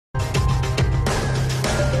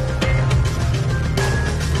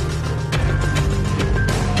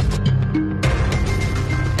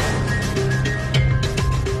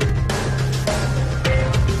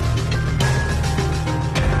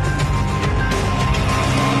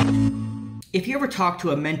If you ever talk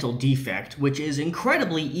to a mental defect, which is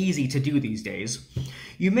incredibly easy to do these days,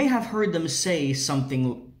 you may have heard them say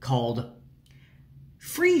something called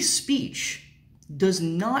free speech does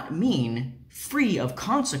not mean free of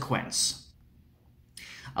consequence.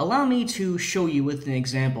 Allow me to show you with an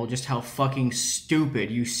example just how fucking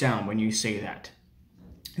stupid you sound when you say that.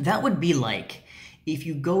 That would be like if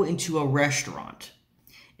you go into a restaurant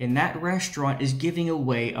and that restaurant is giving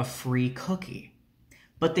away a free cookie.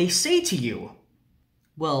 But they say to you,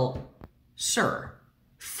 well, sir,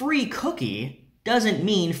 free cookie doesn't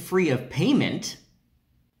mean free of payment.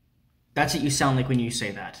 That's what you sound like when you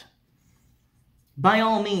say that. By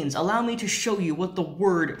all means, allow me to show you what the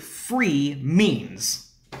word free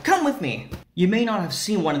means. Come with me. You may not have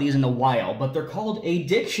seen one of these in a while, but they're called a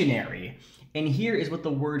dictionary. And here is what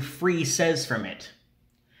the word free says from it.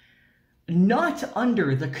 Not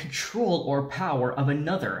under the control or power of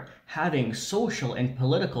another, having social and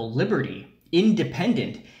political liberty,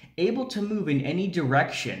 independent, able to move in any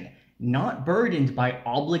direction, not burdened by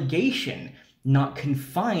obligation, not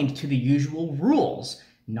confined to the usual rules,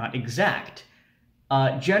 not exact,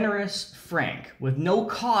 generous, frank, with no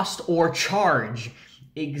cost or charge,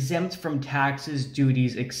 exempt from taxes,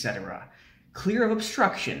 duties, etc., clear of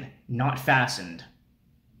obstruction, not fastened.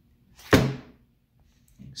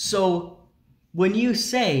 So, when you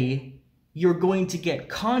say you're going to get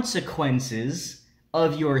consequences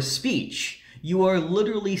of your speech, you are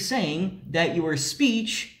literally saying that your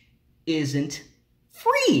speech isn't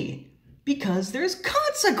free because there's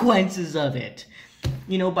consequences of it.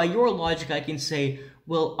 You know, by your logic, I can say,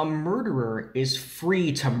 well, a murderer is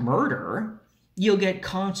free to murder. You'll get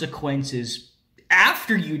consequences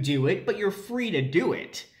after you do it, but you're free to do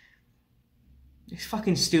it. It's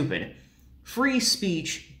fucking stupid. Free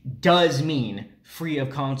speech does mean free of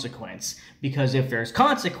consequence, because if there's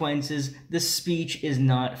consequences, the speech is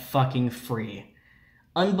not fucking free.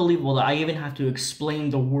 Unbelievable that I even have to explain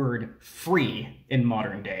the word free in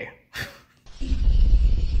modern day.